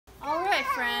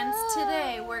friends,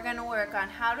 today we're going to work on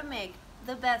how to make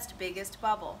the best biggest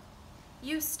bubble.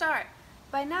 You start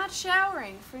by not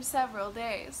showering for several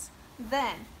days.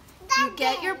 Then you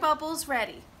get your bubbles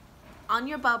ready on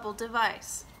your bubble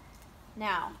device.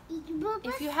 Now,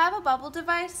 if you have a bubble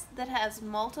device that has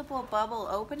multiple bubble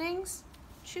openings,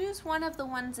 choose one of the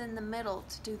ones in the middle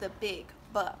to do the big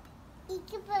bub.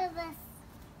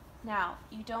 Now,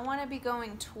 you don't want to be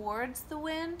going towards the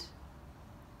wind.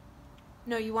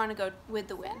 No, you want to go with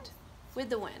the wind. With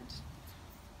the wind.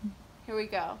 Here we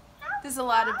go. There's a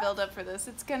lot of build-up for this.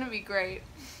 It's going to be great.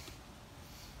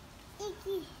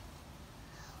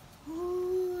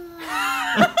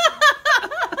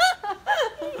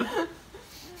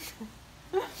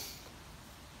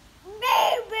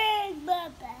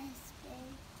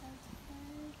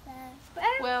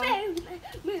 Well,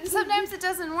 sometimes it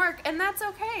doesn't work, and that's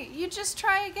okay. You just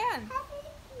try again.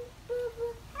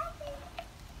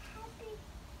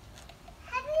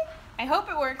 I hope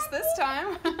it works this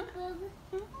time.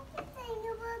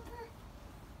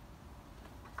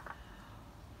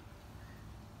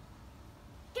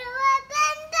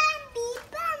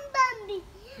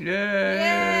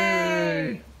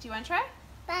 Yay! Do you want to try?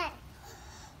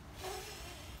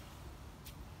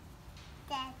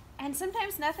 And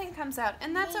sometimes nothing comes out,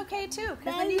 and that's okay too,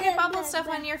 because then you get bubble stuff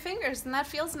on your fingers, and that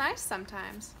feels nice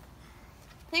sometimes.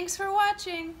 Thanks for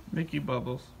watching. Mickey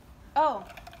Bubbles. Oh.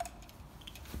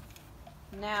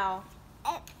 Now,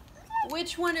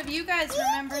 which one of you guys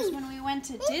remembers when we went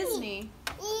to Disney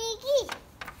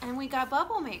and we got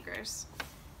bubble makers?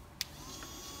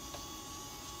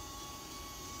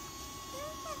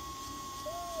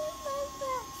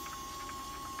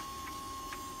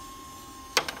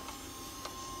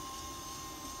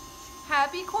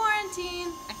 Happy quarantine.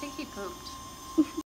 I think he pooped.